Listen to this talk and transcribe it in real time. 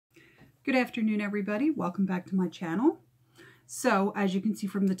Good afternoon, everybody. Welcome back to my channel. So, as you can see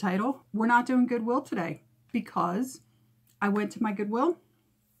from the title, we're not doing Goodwill today because I went to my Goodwill,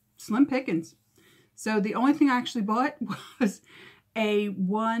 slim pickings. So the only thing I actually bought was a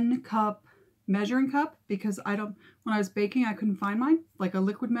 1 cup measuring cup because when I was baking, I couldn't find mine, like a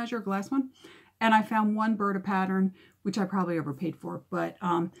liquid measure, glass one. And I found one Berta pattern, which I probably overpaid for, but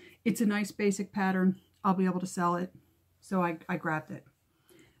it's a nice basic pattern. I'll be able to sell it. So I grabbed it.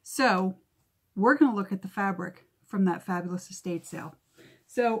 So we're going to look at the fabric from that fabulous estate sale.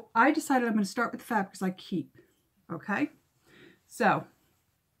 So I decided I'm going to start with the fabric because I keep, okay? So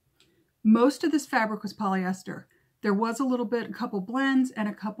most of this fabric was polyester. There was a couple blends and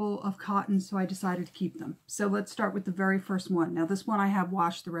a couple of cottons, so I decided to keep them. So let's start with the very first one. Now this one I have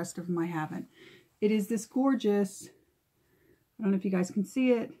washed, the rest of them I haven't. It is this gorgeous, I don't know if you guys can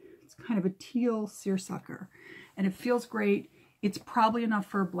see it, it's kind of a teal seersucker, and it feels great. It's probably enough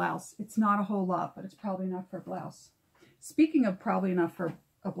for a blouse. It's not a whole lot, but it's probably enough for a blouse. Speaking of probably enough for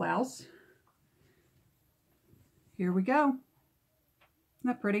a blouse, here we go. Isn't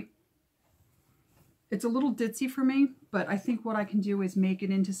that pretty? It's a little ditzy for me, but I think what I can do is make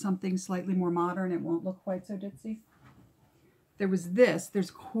it into something slightly more modern. It won't look quite so ditzy. There was this. There's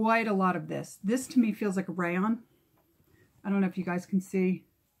quite a lot of this. This to me feels like a rayon. I don't know if you guys can see.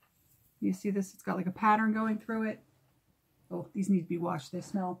 You see this? It's got like a pattern going through it. Oh, these need to be washed. They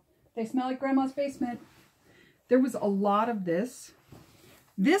smell like grandma's basement. There was a lot of this.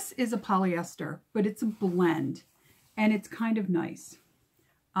 This is a polyester, but it's a blend, and it's kind of nice.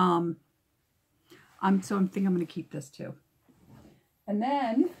 So I think I'm going to keep this too. And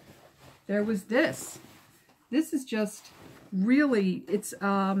then there was this. This is just really, it's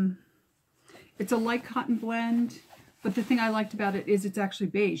a light cotton blend. But the thing I liked about it is it's actually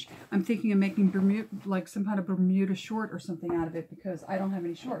beige. I'm thinking of making Bermuda, like some kind of Bermuda short or something out of it because I don't have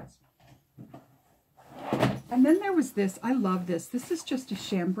any shorts. And then there was this. I love this. This is just a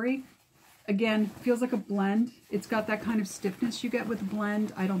chambray. Again, feels like a blend. It's got that kind of stiffness you get with a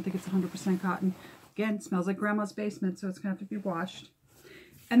blend. I don't think it's 100% cotton. Again, smells like grandma's basement, so it's going to have to be washed.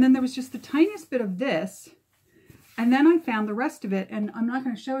 And then there was just the tiniest bit of this. And then I found the rest of it, and I'm not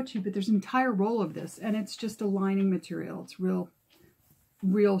going to show it to you, but there's an entire roll of this, and it's just a lining material. It's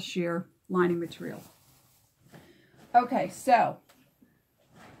real sheer lining material. Okay, so,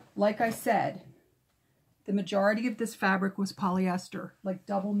 like I said, the majority of this fabric was polyester, like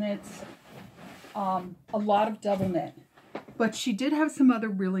double knits, a lot of double knit. But she did have some other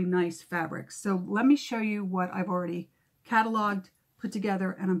really nice fabrics. So let me show you what I've already cataloged, put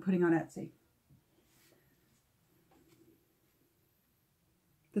together, and I'm putting on Etsy.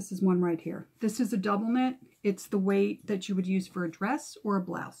 This is one right here. This is a double knit. It's the weight that you would use for a dress or a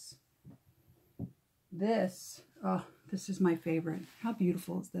blouse. This is my favorite. How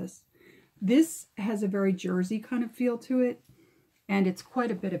beautiful is this? This has a very jersey kind of feel to it, and it's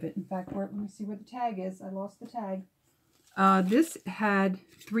quite a bit of it. In fact, let me see where the tag is. I lost the tag. This had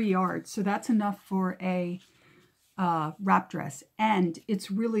 3 yards, so that's enough for a wrap dress, and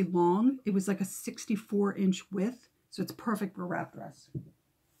it's really long. It was like a 64-inch width, so it's perfect for a wrap dress.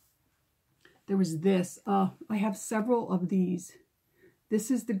 There was this. I have several of these.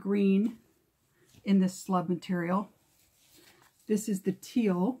 This is the green in this slub material. This is the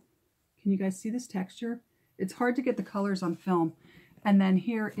teal. Can you guys see this texture? It's hard to get the colors on film. And then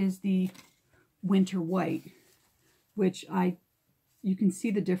here is the winter white, which you can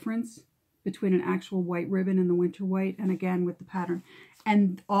see the difference between an actual white ribbon and the winter white, and again with the pattern.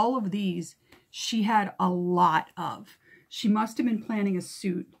 And all of these, she had a lot of. She must have been planning a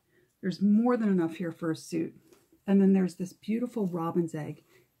suit. There's more than enough here for a suit. And then there's this beautiful robin's egg.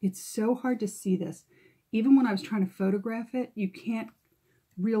 It's so hard to see this. Even when I was trying to photograph it, you can't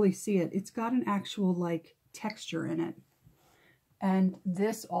really see it. It's got an actual like texture in it. And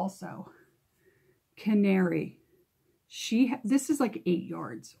this also, canary. This is like 8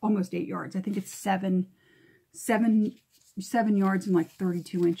 yards, almost 8 yards. I think it's 7 yards and like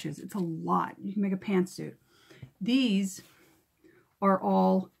 32 inches. It's a lot. You can make a pantsuit. These are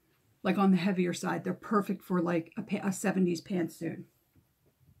all like on the heavier side. They're perfect for like a 70s pantsuit.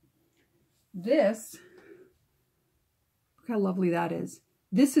 This, look how lovely that is.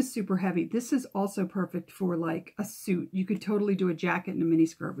 This is super heavy. This is also perfect for like a suit. You could totally do a jacket and a mini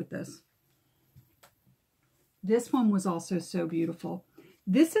skirt with this. This one was also so beautiful.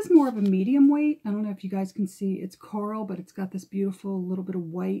 This is more of a medium weight. I don't know if you guys can see. It's coral, but it's got this beautiful little bit of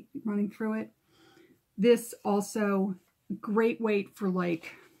white running through it. This also great weight for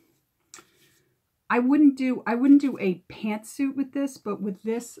like, I wouldn't do a pantsuit with this, but with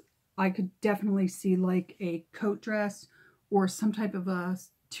this, I could definitely see like a coat dress or some type of a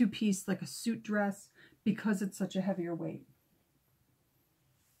two-piece, like a suit dress, because it's such a heavier weight.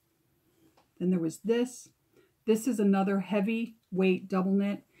 Then there was this. This is another heavy weight double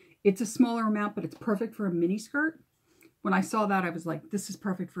knit. It's a smaller amount, but it's perfect for a mini skirt. When I saw that, I was like, this is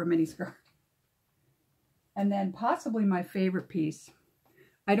perfect for a mini skirt. And then possibly my favorite piece.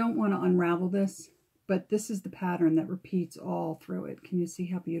 I don't want to unravel this, but this is the pattern that repeats all through it. Can you see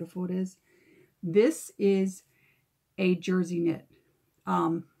how beautiful it is? This is a jersey knit.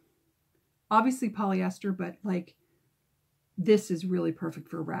 Obviously polyester, but like this is really perfect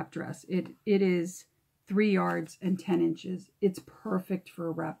for a wrap dress. It is 3 yards and 10 inches. It's perfect for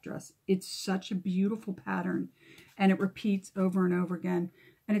a wrap dress. It's such a beautiful pattern, and it repeats over and over again.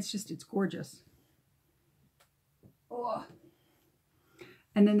 And it's gorgeous. Oh.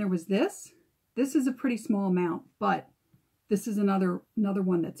 And then there was this. This is a pretty small amount, but this is another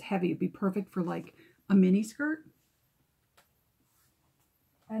one that's heavy. It'd be perfect for like a mini skirt.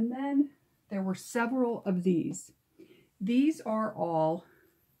 And then there were several of these. These are all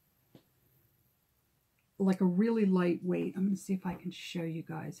like a really lightweight. I'm going to see if I can show you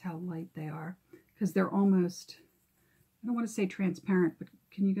guys how light they are, because they're almost, I don't want to say transparent, but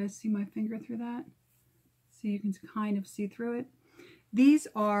can you guys see my finger through that? So you can kind of see through it. These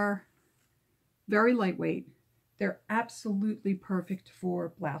are very lightweight. They're absolutely perfect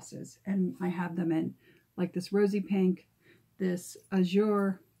for blouses. And I have them in like this rosy pink, this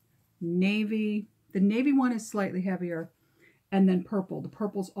azure, navy. The navy one is slightly heavier. And then purple. The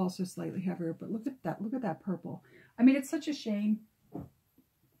purple's also slightly heavier. But look at that. Look at that purple. I mean, it's such a shame.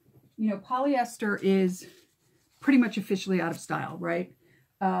 You know, polyester is pretty much officially out of style, right?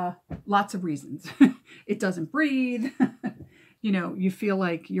 Lots of reasons. It doesn't breathe. You know, you feel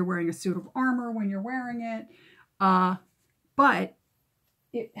like you're wearing a suit of armor when you're wearing it. But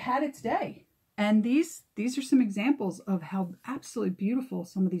it had its day. And these are some examples of how absolutely beautiful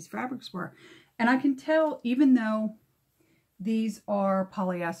some of these fabrics were. And I can tell, even though these are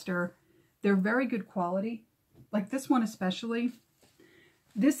polyester, they're very good quality. Like this one especially.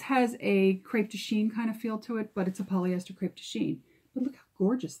 This has a crepe de chine kind of feel to it, but it's a polyester crepe de chine. But look how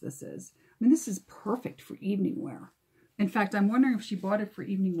gorgeous this is. I mean, this is perfect for evening wear. In fact, I'm wondering if she bought it for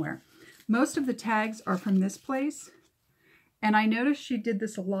evening wear. Most of the tags are from this place. And I noticed she did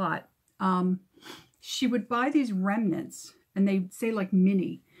this a lot. She would buy these remnants, and they'd say like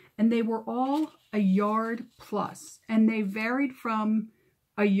mini. And they were all a yard plus. And they varied from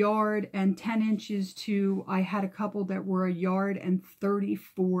a yard and 10 inches to, I had a couple that were a yard and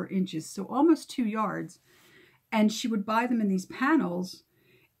 34 inches. So almost 2 yards. And she would buy them in these panels,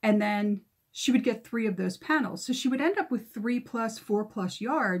 and then she would get 3 of those panels. So she would end up with 3 plus, 4 plus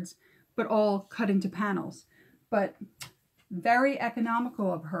yards, but all cut into panels. But very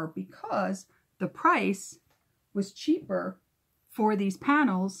economical of her, because the price was cheaper for these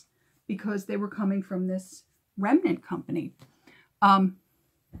panels because they were coming from this remnant company.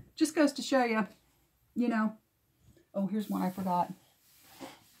 Just goes to show you, you know. Oh, here's one I forgot.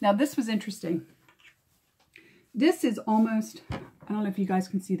 Now this was interesting. This is almost, I don't know if you guys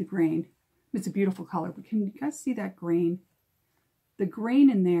can see the grain. It's a beautiful color, but can you guys see that grain? The grain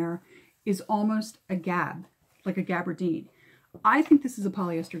in there is almost a gab, like a gabardine. I think this is a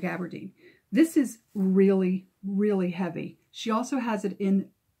polyester gabardine. This is really, really heavy. She also has it in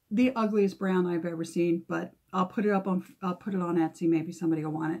the ugliest brown I've ever seen, but I'll put it on Etsy. Maybe somebody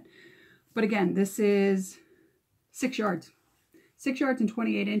will want it. But again, this is 6 yards. 6 yards and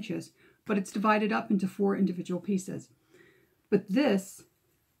 28 inches. But it's divided up into 4 individual pieces. But this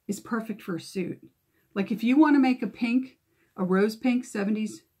is perfect for a suit. Like if you want to make a rose pink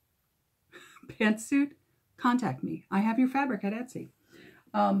 70s pantsuit, contact me. I have your fabric at Etsy.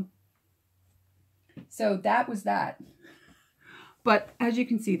 So that was that. But as you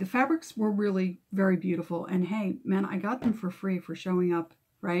can see, the fabrics were really very beautiful. And hey, man, I got them for free for showing up,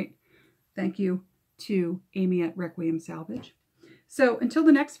 right? Thank you to Amy at Requiem Salvage. So until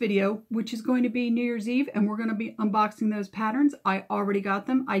the next video, which is going to be New Year's Eve, and we're going to be unboxing those patterns. I already got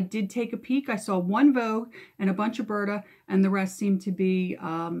them. I did take a peek. I saw one Vogue and a bunch of Berta, and the rest seemed to be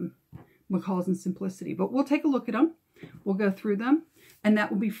McCall's and Simplicity. But we'll take a look at them. We'll go through them. And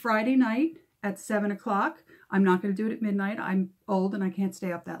that will be Friday night at 7 o'clock. I'm not going to do it at midnight. I'm old and I can't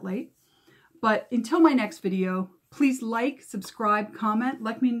stay up that late. But until my next video, please like, subscribe, comment.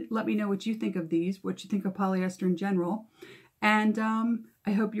 Let me know what you think of these, what you think of polyester in general. And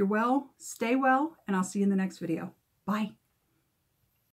I hope you're well, stay well, and I'll see you in the next video. Bye.